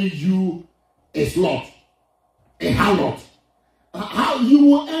calling you a slut, a harlot. How you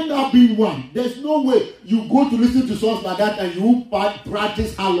will end up being one. There's no way you go to listen to songs like that and you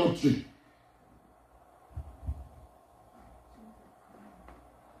practice harlotry.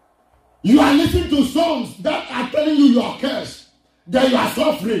 You are listening to songs that are telling you you are cursed, that you are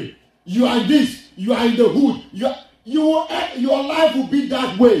suffering, you are this, you are in the hood. Your life will be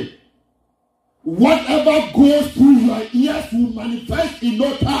that way. Whatever goes through your ears will manifest in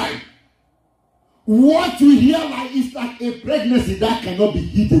no time. What you hear is like a pregnancy that cannot be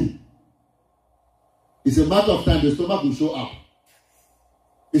hidden. It's a matter of time the stomach will show up.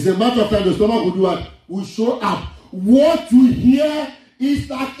 It's a matter of time the stomach will do what? Will show up. What you hear is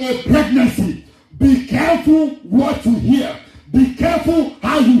like a pregnancy. Be careful what you hear. Be careful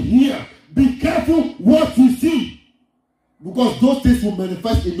how you hear. Be careful what you see. Because those things will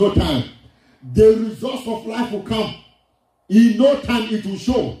manifest in no time. The results of life will come. In no time it will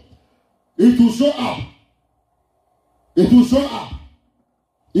show. It will show up. It will show up.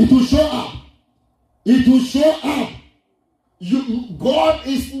 It will show up. It will show up. God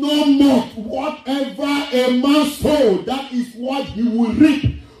is no more. Whatever a man sows, that is what he will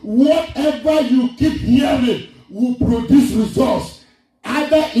reap. Whatever you keep hearing will produce results.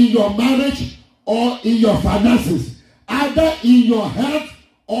 Either in your marriage or in your finances. Either in your health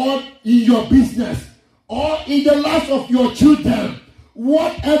or in your business. Or in the lives of your children.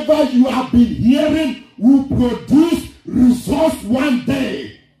 Whatever you have been hearing will produce results one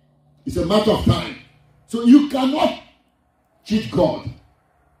day. It's a matter of time. So you cannot cheat God.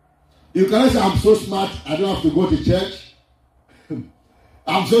 You cannot say, I'm so smart, I don't have to go to church.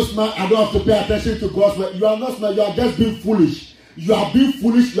 I'm so smart, I don't have to pay attention to God's word. You are not smart, you are just being foolish. You are being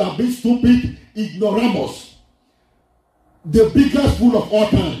foolish, you are being stupid, ignoramus. The biggest fool of all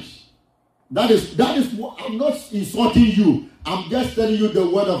times. That is I'm not insulting you. I'm just telling you the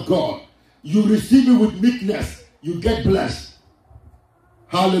word of God. You receive it with meekness. You get blessed.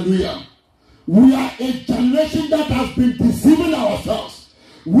 Hallelujah. We are a generation that has been deceiving ourselves.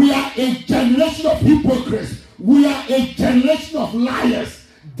 We are a generation of hypocrites. We are a generation of liars.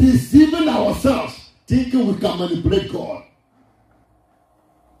 Deceiving ourselves. Thinking we can manipulate God.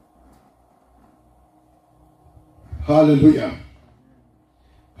 Hallelujah.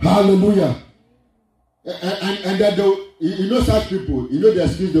 Hallelujah. And that You know such people, you know the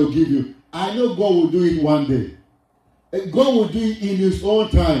excuse they'll give you. I know God will do it one day. God will do it in his own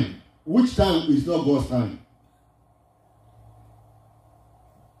time. Which time is not God's time?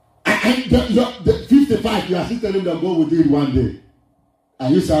 And the 55, you are still telling that God will do it one day. Are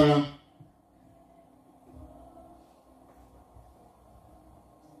you Sarah?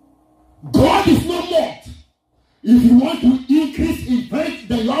 God is not mocked. If you want to increase in faith,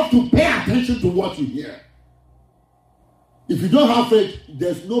 then you have to pay attention to what you hear. If you don't have faith,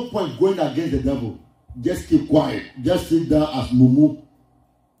 there's no point going against the devil. Just keep quiet. Just sit down as mumu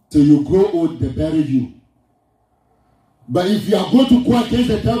till you grow old, they bury you. But if you are going to go against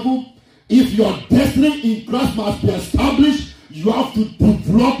the devil, if your destiny in Christ must be established, you have to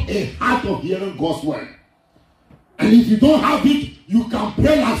develop a heart of hearing God's word. And if you don't have it, you can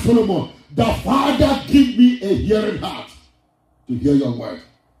pray like Solomon. The Father, give me a hearing heart to hear your word.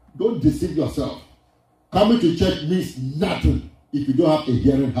 Don't deceive yourself. Coming to church means nothing if you don't have a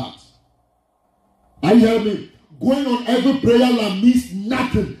hearing heart. Are you hearing me? Going on every prayer line means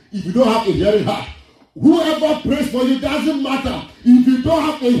nothing if you don't have a hearing heart. Whoever prays for you doesn't matter. If you don't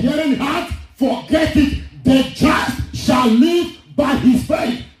have a hearing heart, forget it. The just shall live by his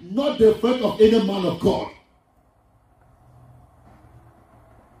faith, not the faith of any man of God.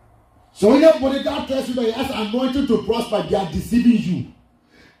 So anybody that tells you that he has anointing to prosper, they are deceiving you.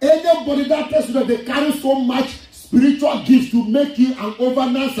 Anybody that tells you that they carry so much spiritual gifts to make you an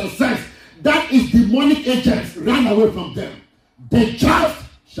overnight success, that is demonic agents. Run away from them. The just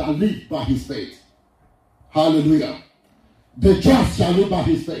shall live by his faith. Hallelujah. The just shall live by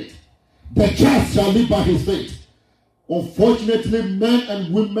his faith. The just shall live by his faith. Unfortunately, men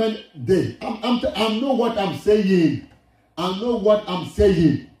and women, I know what I'm saying. I know what I'm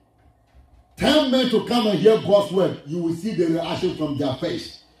saying. 10 men to come and hear God's word, you will see the reaction from their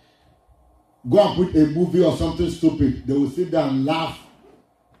face. Go and put a movie or something stupid. They will sit there and laugh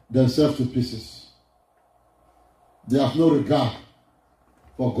themselves to pieces. They have no regard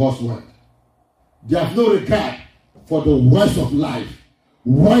for God's word. They have no regard for the words of life.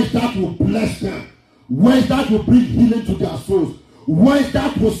 Words that will bless them. Words that will bring healing to their souls. Words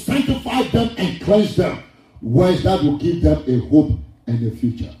that will sanctify them and cleanse them. Words that will give them a hope and a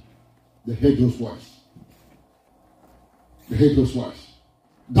future. They hate those words. They hate those words.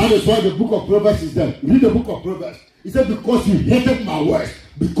 That is why the book of Proverbs is there. Read the book of Proverbs. He said, because you hated my words.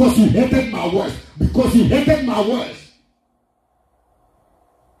 Because you hated my words. Because you hated my words.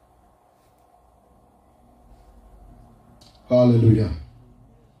 Hallelujah.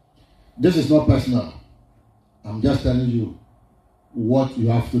 This is not personal. I'm just telling you what you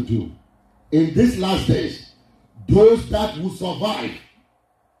have to do. In these last days, those that will survive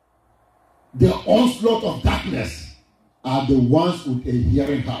the onslaught of darkness are the ones with a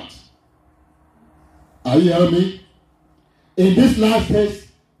hearing heart. Are you hearing me? In these last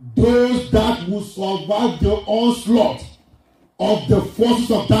days, those that will survive the onslaught of the forces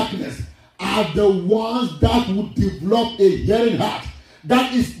of darkness are the ones that will develop a hearing heart.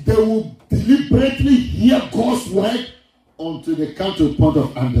 That is, they will deliberately hear God's word until they come to a point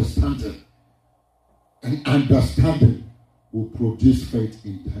of understanding. And understanding will produce faith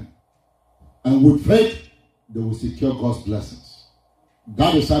in them. And with faith, they will secure God's blessings.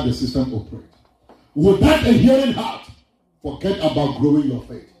 That is how the system operates. Without a hearing heart, forget about growing your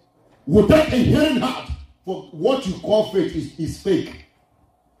faith. Without a hearing heart, for what you call faith is fake.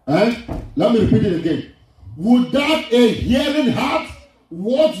 And let me repeat it again. Without a hearing heart,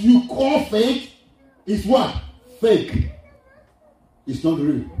 what you call faith is what? Fake. It's not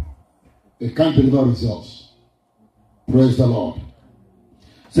real. It can't deliver results. Praise the Lord.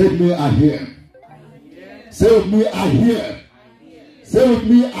 Say with me, I hear. Say with me, I hear. Say with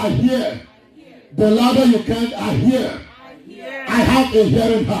me, I hear. The louder you can, I hear. I have a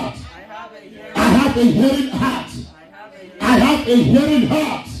hearing heart. I have a hearing heart. I have a hearing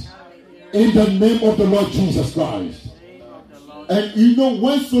heart. In the name of the Lord Jesus Christ. And you know,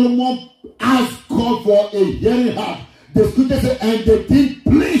 when Solomon asked God for a hearing heart, the scripture said, and they did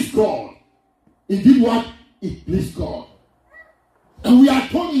please God. It did what? It pleased God. And we are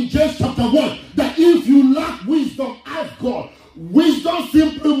told in James chapter 1 that if you lack wisdom, ask God. Wisdom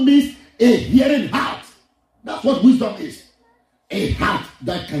simply means a hearing heart. That's what wisdom is. A heart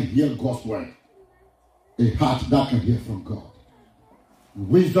that can hear God's word. A heart that can hear from God.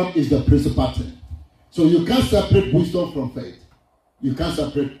 Wisdom is the principal thing. So you can't separate wisdom from faith. You can't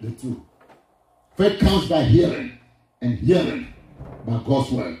separate the two. Faith comes by hearing, and hearing by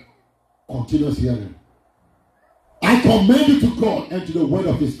God's word. Continuous hearing. I commend you to God and to the word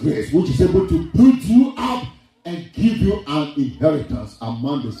of his grace, which is able to build you up and give you an inheritance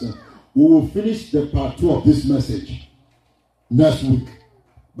among the saints. We will finish the part 2 of this message next week.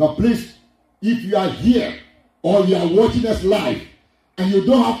 But please, if you are here or you are watching us live and you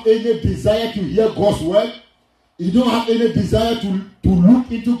don't have any desire to hear God's word, you don't have any desire to look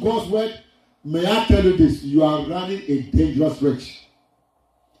into God's word, may I tell you this, you are running a dangerous race.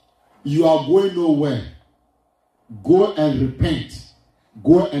 You are going nowhere. Go and repent.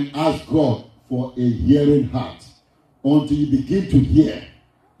 Go and ask God for a hearing heart. Until you begin to hear,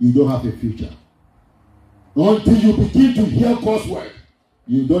 you don't have a future. Until you begin to hear God's word,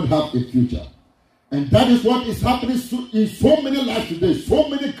 you don't have a future. And that is what is happening in so many lives today. So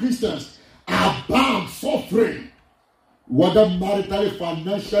many Christians are bound, suffering, whether maritally,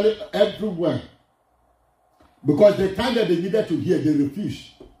 financially, everywhere. Because the time that they needed to hear, they refused.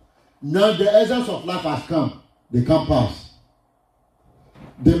 Now the essence of life has come. They can't pass.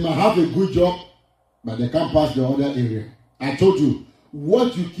 They might have a good job, but they can't pass the other area. I told you,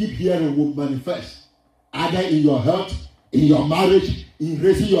 what you keep hearing will manifest. Either in your health, in your marriage, in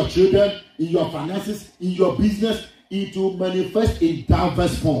raising your children, in your finances, in your business. It will manifest in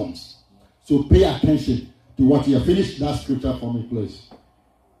diverse forms. So pay attention to what you have. Finished that scripture for me, please.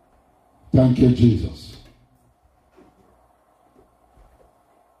 Thank you, Jesus.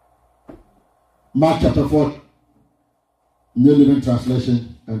 Mark chapter 4, New Living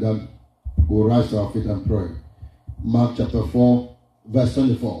Translation, and then we'll rise to our feet and pray. Mark chapter 4, verse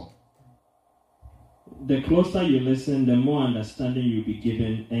 24. The closer you listen, the more understanding you'll be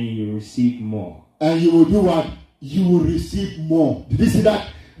given, and you receive more. And you will do what? You will receive more. Did you see that?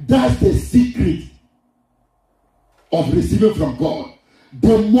 That's the secret of receiving from God.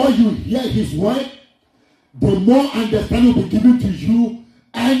 The more you hear His word, the more understanding will be given to you,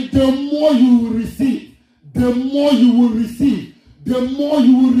 and the more you will receive. The more you will receive. The more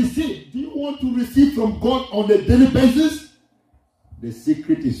you will receive. Do you want to receive from God on a daily basis? The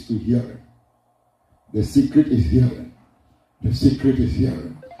secret is to hearing. The secret is hearing. The secret is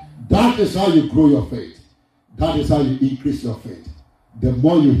hearing. That is how you grow your faith. That is how you increase your faith. The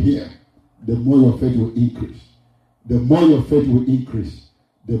more you hear, the more your faith will increase. The more your faith will increase,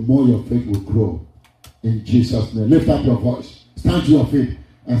 the more your faith will grow. In Jesus' name. Lift up your voice. Stand to your feet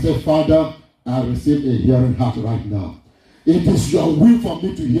and say, Father, I receive a hearing heart right now. It is your will for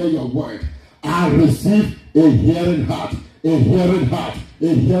me to hear your word. I receive a hearing heart. A hearing heart. A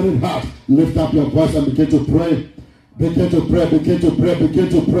hearing heart. Lift up your voice and begin to pray. Begin to pray. Begin to pray. Begin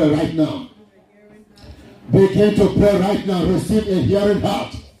to pray right now. Begin to pray right now. Receive a hearing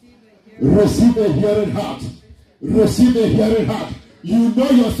heart. Receive a hearing heart. Receive a hearing heart. You know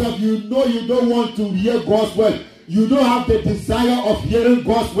yourself. You know you don't want to hear God's word. You don't have the desire of hearing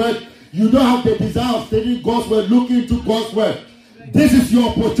God's word. You don't have the desire of studying God's word, looking into God's word. This is your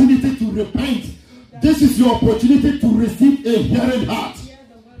opportunity to repent. This is your opportunity to receive a hearing heart.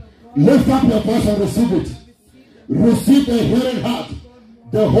 Lift up your voice and receive it. Receive a hearing heart.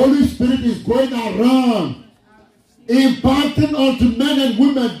 The Holy Spirit is going around imparting unto men and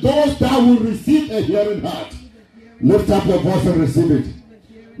women those that will receive a hearing heart. Lift up your voice and receive it.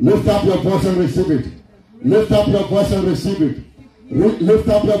 Lift up your voice and receive it. Lift up your voice and receive it. Lift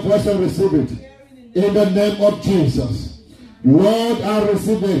up your voice and receive it. In the name of Jesus. Lord, I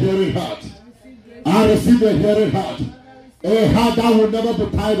receive a hearing heart. I receive a hearing heart. A heart that will never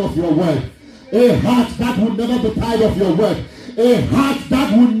be tired of your word. A heart that will never be tired of your word. A heart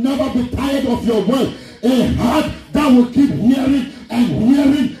that will never be tired of your word. A heart that will keep hearing and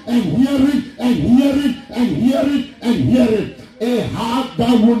hearing and hearing and hearing and hearing and hearing. A heart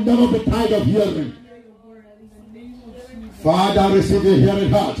that will never be tired of hearing. Father, receive a hearing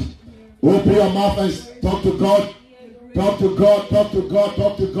heart. Open your mouth and talk to God. Talk to God. Talk to God.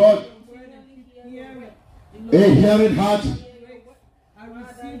 Talk to God. A hearing heart.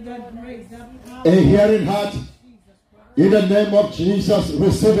 A hearing heart. In the name of Jesus,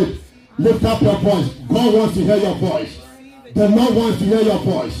 receive it. Lift up your voice. God wants to hear your voice. The Lord wants to hear your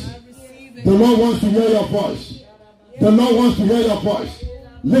voice. The Lord wants to hear your voice. The Lord wants to hear your voice.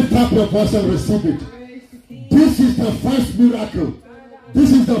 Lift up your voice and receive it. This is the first miracle.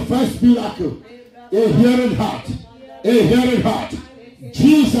 This is the first miracle. A hearing heart. A hearing heart.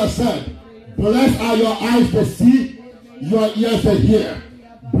 Jesus said, blessed are your eyes to see, your ears to hear.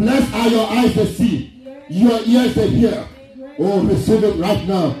 Blessed are your eyes to see, your ears to hear. Oh, receive it right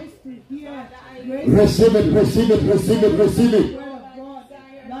now. Receive it, receive it, receive it, receive it.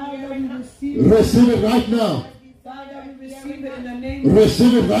 Receive it right now.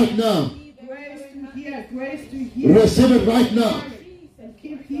 Receive it right now. Receive it right now.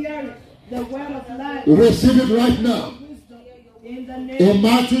 Receive it right now. In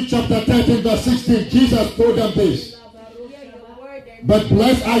Matthew chapter 13 verse 16, Jesus told them this. But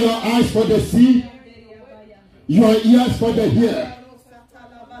blessed are your eyes for the see, Your ears for the hear.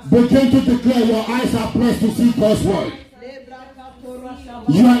 Begin to declare your eyes are blessed to see God's word.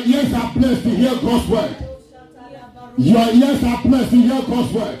 Your ears are blessed to hear God's word. Your ears are blessed to hear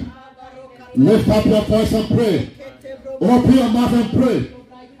God's word. Lift up your voice and pray. Open your mouth and pray.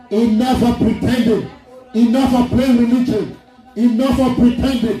 Enough of pretending. Enough of playing religion. Enough of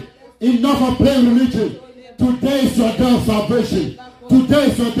pretending. Enough of playing religion. Today is your day of salvation. Today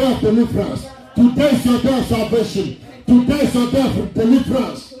is your day of deliverance. Today is your day of salvation. Today is your day of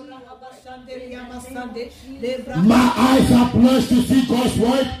deliverance. My eyes are blessed to see God's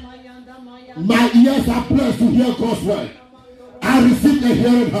word. My ears are blessed to hear God's word. I receive a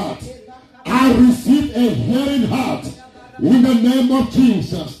hearing heart. I receive a hearing heart in the name of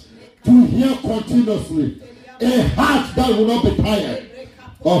Jesus to hear continuously. A heart that will not be tired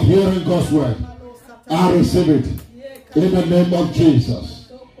of hearing God's word. I receive it in the name of Jesus.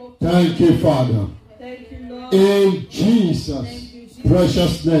 Thank you, Father. In Jesus'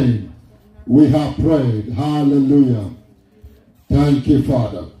 precious name, we have prayed. Hallelujah. Thank you,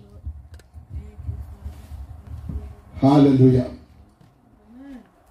 Father. Hallelujah.